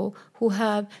people who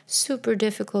have super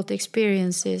difficult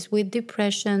experiences with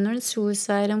depression or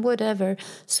suicide and whatever.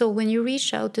 So when you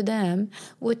reach out to them,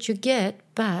 what you get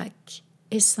back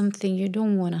is something you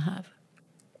don't want to have.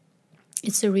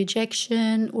 It's a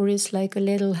rejection, or it's like a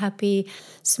little happy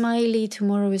smiley,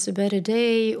 tomorrow is a better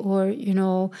day, or you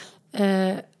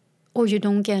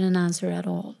don't get an answer at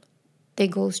all. They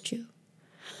ghost you.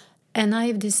 And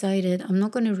I've decided I'm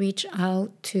not going to reach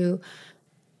out to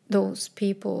those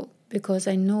people because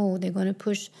I know they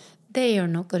are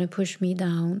not going to push me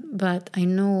down, but I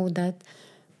know that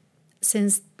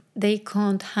since they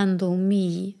can't handle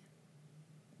me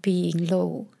being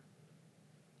low,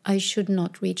 I should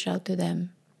not reach out to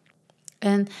them.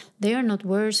 And they are not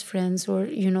worse friends or,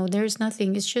 there's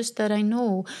nothing. It's just that I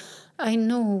know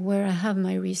where I have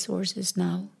my resources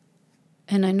now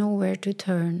and I know where to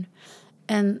turn.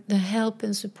 And the help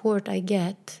and support I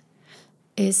get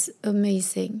is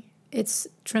amazing. It's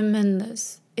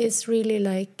tremendous. It's really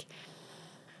like,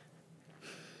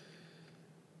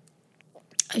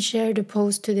 I shared a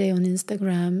post today on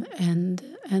Instagram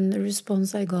and the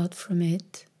response I got from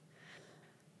it.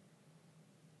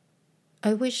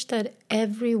 I wish that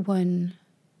everyone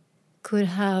could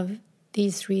have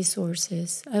these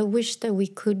resources. I wish that we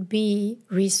could be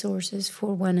resources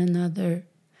for one another.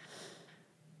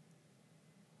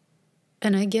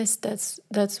 And I guess that's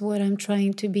what I'm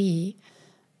trying to be.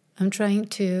 I'm trying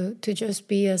to just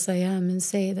be as I am and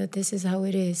say that this is how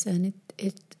it is, and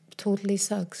it totally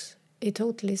sucks. It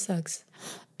totally sucks.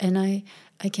 And I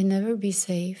can never be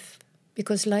safe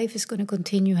because life is going to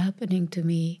continue happening to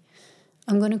me.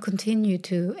 I'm going to continue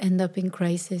to end up in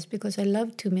crisis because I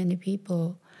love too many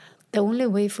people. The only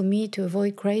way for me to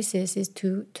avoid crisis is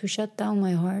to shut down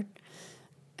my heart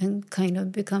and kind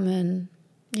of become a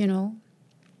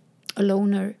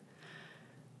loner.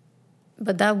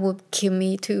 But that would kill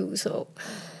me too. So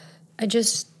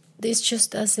it's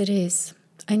just as it is.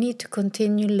 I need to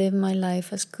continue live my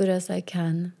life as good as I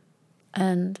can.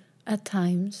 And at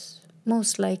times,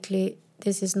 most likely,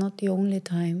 this is not the only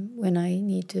time when I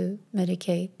need to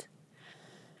medicate.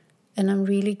 And I'm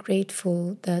really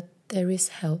grateful that there is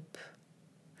help.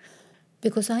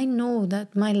 Because I know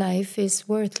that my life is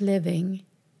worth living.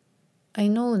 I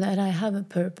know that I have a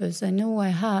purpose. I know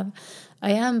I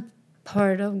am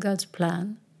part of God's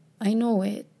plan. I know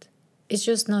it. It's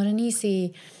just not an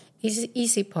easy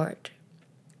part.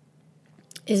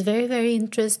 It's very, very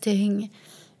interesting.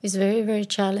 It's very, very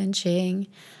challenging.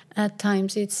 At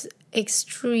times it's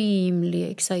extremely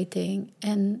exciting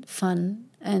and fun.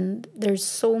 And there's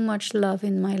so much love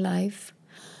in my life.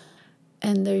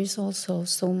 And there is also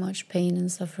so much pain and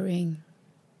suffering.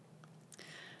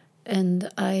 And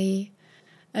I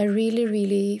really,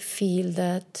 really feel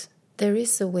that there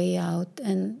is a way out,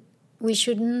 and we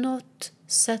should not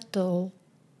settle.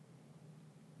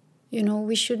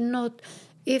 We should not,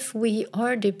 if we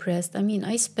are depressed.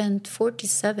 I spent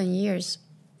 47 years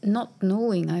not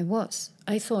knowing I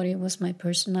thought it was my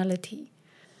personality.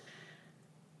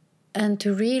 And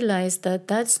to realize that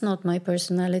that's not my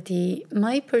personality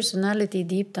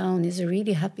deep down is a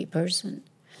really happy person.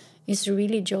 It's a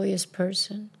really joyous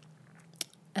person.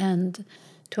 And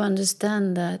to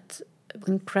understand that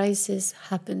when crises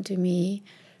happen to me,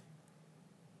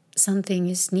 something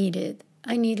is needed.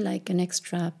 I need like an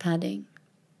extra padding.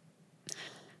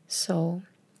 So,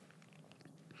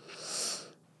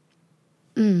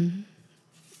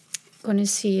 gonna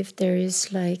see if there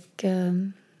is like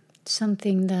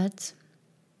something that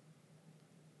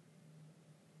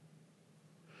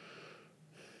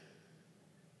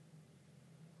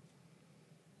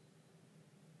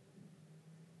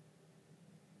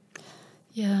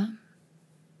yeah.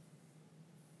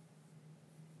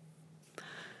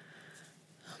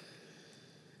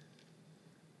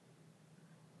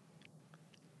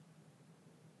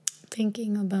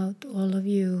 Thinking about all of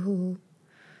you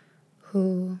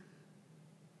who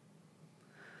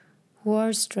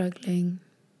are struggling.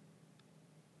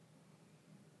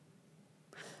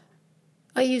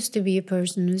 I used to be a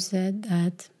person who said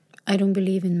that I don't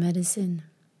believe in medicine.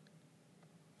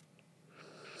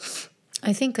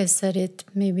 I think I said it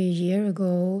maybe a year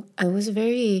ago. I was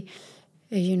very,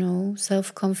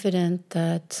 self-confident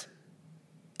that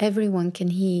everyone can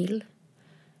heal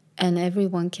and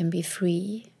everyone can be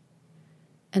free.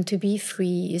 And to be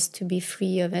free is to be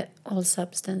free of all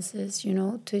substances,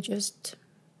 to just...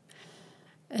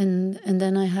 And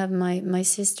then I have my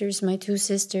sisters, my two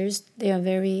sisters, they are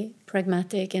very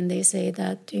pragmatic, and they say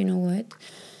that, you know what,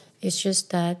 it's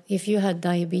just that if you had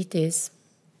diabetes,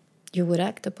 you would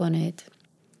act upon it.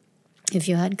 If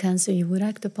you had cancer, you would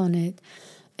act upon it.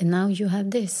 And now you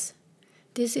have this.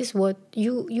 This is what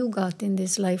you got in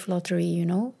this life lottery,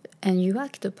 and you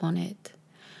act upon it.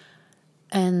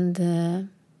 And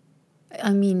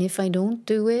if I don't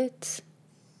do it,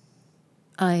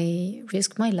 I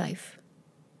risk my life.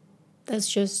 That's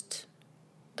just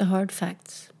the hard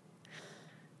facts.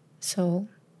 So,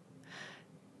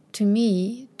 to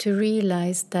me, to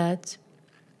realize that,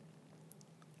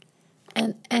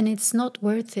 and it's not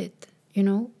worth it,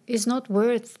 it's not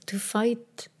worth to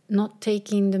fight not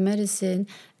taking the medicine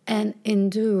and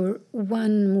endure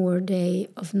one more day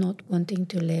of not wanting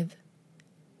to live.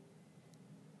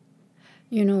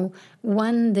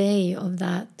 One day of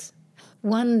that.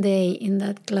 One day in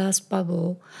that glass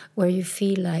bubble where you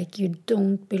feel like you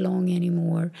don't belong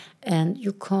anymore and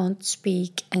you can't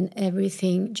speak, and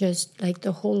everything just like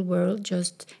the whole world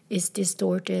just is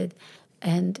distorted,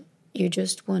 and you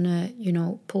just want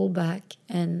to, pull back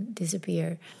and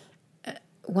disappear.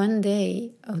 One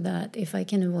day of that, if I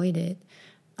can avoid it,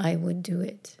 I would do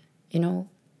it.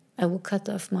 I will cut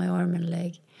off my arm and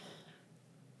leg.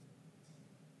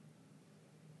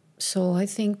 So I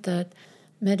think that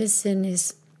medicine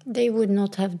is... They would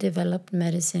not have developed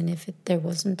medicine if there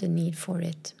wasn't a need for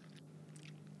it.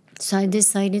 So I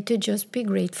decided to just be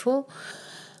grateful.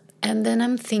 And then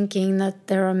I'm thinking that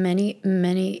there are many,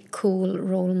 many cool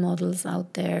role models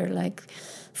out there. Like,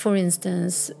 for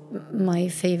instance, my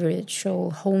favorite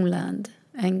show, Homeland,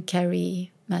 and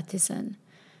Carrie Mathison.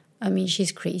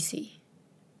 She's crazy.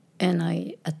 And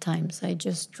at times, I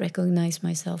just recognize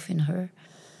myself in her.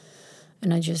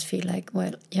 And I just feel like,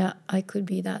 well, yeah, I could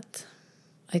be that.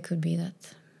 I could be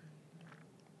that.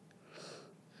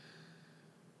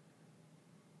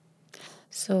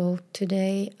 So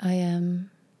today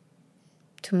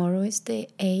tomorrow is day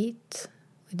 8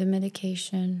 with the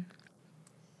medication.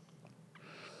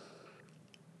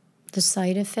 The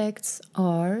side effects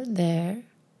are there.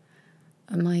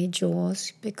 My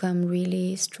jaws become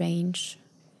really strange.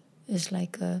 It's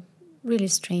like a really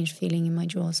strange feeling in my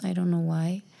jaws. I don't know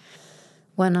why.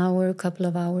 1 hour, a couple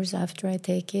of hours after I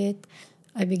take it,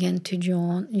 I begin to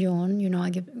yawn. I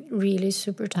get really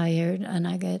super tired and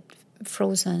I get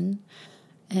frozen.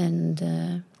 And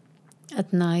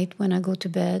at night when I go to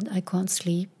bed, I can't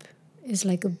sleep. It's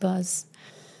like a buzz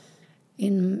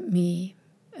in me,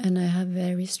 and I have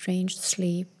very strange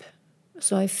sleep.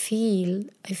 So I feel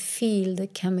the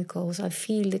chemicals, I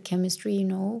feel the chemistry,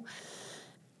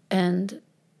 and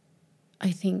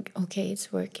I think, okay,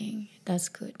 it's working. That's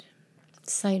good.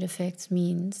 Side effects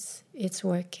means it's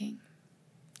working.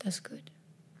 That's good.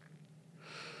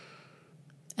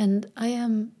 And I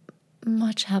am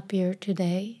much happier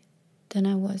today than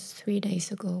I was 3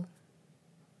 days ago.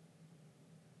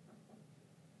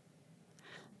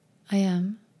 I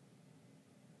am.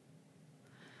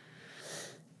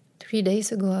 3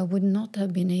 days ago, I would not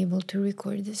have been able to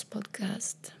record this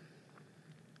podcast.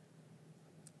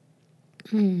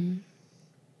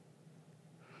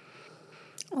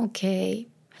 Okay,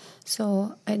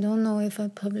 so I don't know if I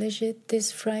publish it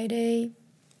this Friday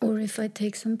or if I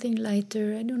take something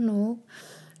lighter. I don't know.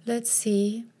 Let's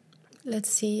see.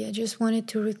 I just wanted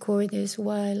to record this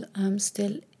while I'm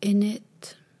still in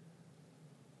it.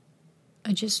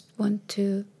 I just want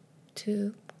to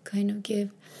kind of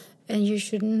give, and you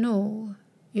should know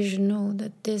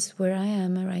that this, where I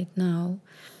am right now,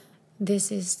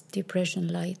 this is depression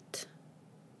light.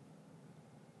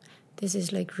 This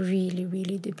is like really,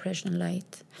 really depression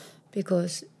light,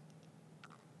 because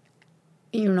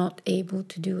you're not able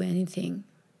to do anything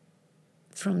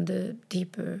from the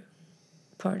deeper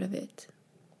part of it.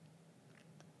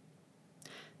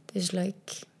 There's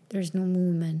no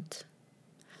movement.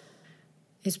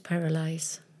 It's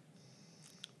paralyzed.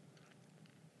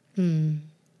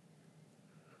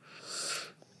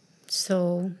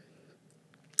 So,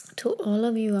 to all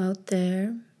of you out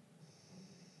there,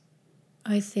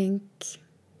 I think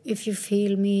if you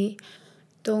feel me,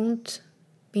 don't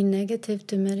be negative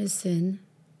to medicine,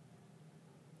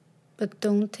 but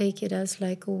don't take it as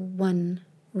like a one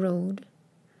road.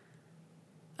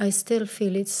 I still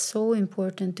feel it's so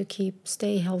important to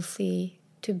stay healthy,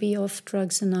 to be off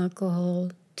drugs and alcohol,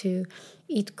 to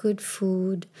eat good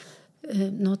food,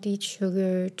 not eat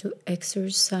sugar, to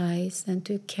exercise, and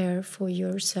to care for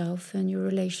yourself and your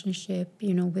relationship,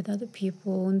 with other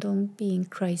people, and don't be in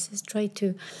crisis. Try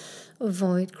to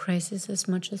avoid crisis as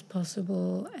much as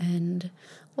possible, and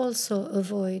also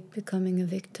avoid becoming a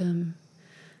victim.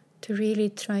 To really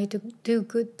try to do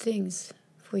good things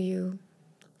for you,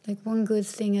 like one good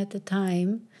thing at a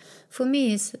time. For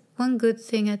me, it's one good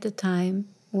thing at a time,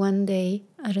 one day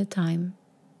at a time.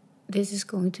 This is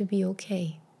going to be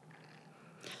okay.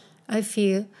 I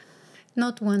feel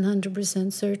not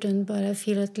 100% certain, but I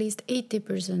feel at least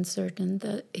 80% certain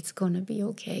that it's going to be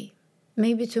okay.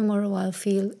 Maybe tomorrow I'll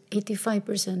feel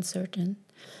 85% certain.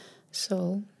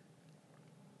 So,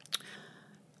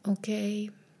 okay.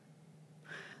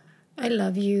 I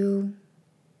love you.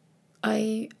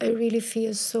 I really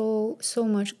feel so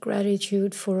much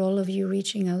gratitude for all of you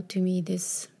reaching out to me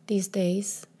these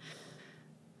days,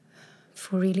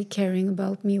 for really caring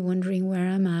about me, wondering where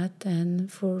I'm at,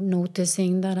 and for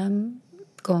noticing that I'm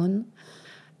gone.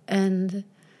 And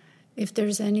if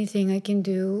there's anything I can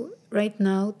do right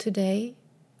now, today,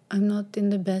 I'm not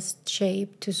in the best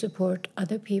shape to support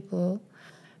other people.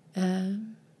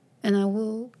 And I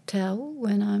will tell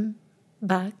when I'm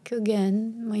back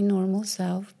again, my normal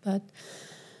self. But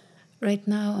right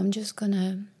now, I'm just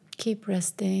gonna keep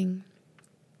resting,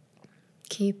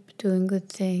 keep doing good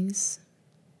things,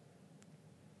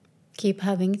 keep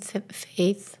having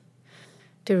faith,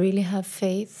 to really have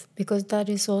faith, because that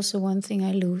is also one thing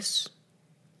I lose.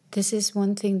 This is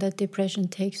one thing that depression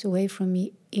takes away from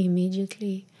me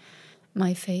immediately,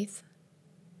 my faith.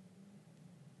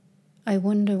 I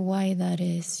wonder why that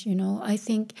is,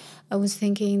 I was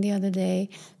thinking the other day,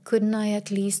 couldn't I at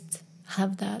least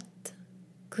have that?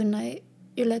 Couldn't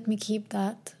you let me keep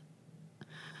that?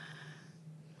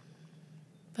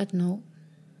 But no.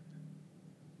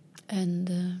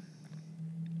 And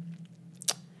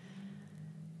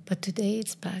but today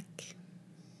it's back.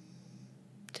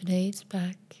 Today it's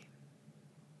back.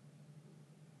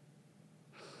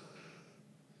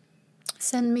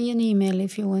 Send me an email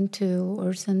if you want to,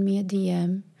 or send me a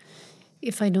DM.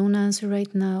 If I don't answer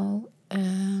right now,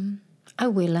 I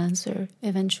will answer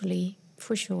eventually,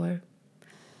 for sure.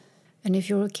 And if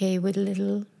you're okay with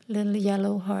a little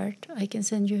yellow heart, I can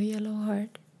send you a yellow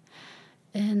heart.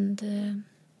 And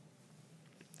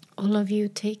all of you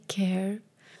take care,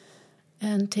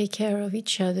 and take care of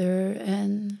each other,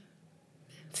 and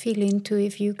feel into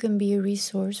if you can be a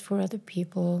resource for other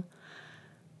people.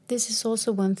 This is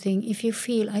also one thing. If you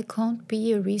feel I can't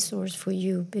be a resource for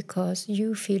you because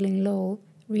you feeling low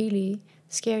really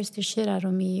scares the shit out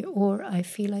of me, or I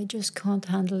feel I just can't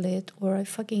handle it, or I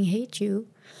fucking hate you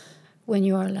when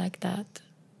you are like that,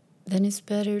 then it's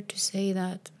better to say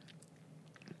that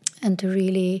and to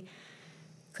really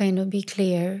kind of be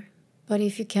clear. But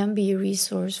if you can be a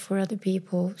resource for other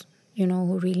people,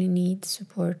 who really need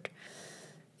support,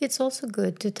 it's also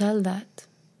good to tell that.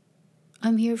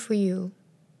 I'm here for you.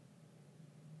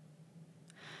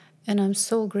 And I'm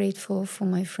so grateful for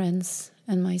my friends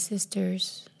and my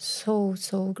sisters. So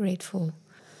grateful.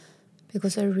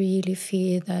 Because I really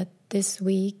feel that this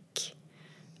week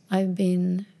I've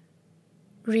been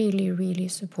really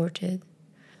supported.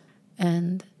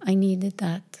 And I needed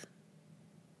that.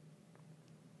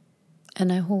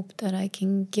 And I hope that I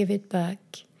can give it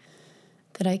back.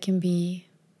 That I can be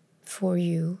for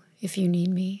you if you need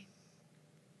me.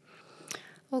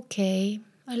 Okay,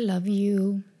 I love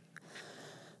you.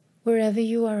 Wherever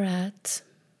you are at,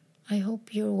 I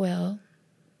hope you're well.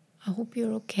 I hope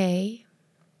you're okay.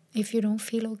 If you don't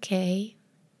feel okay,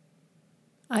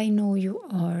 I know you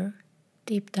are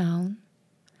deep down.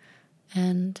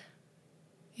 And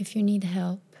if you need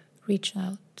help, reach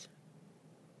out.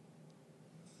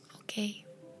 Okay,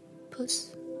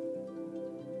 puss.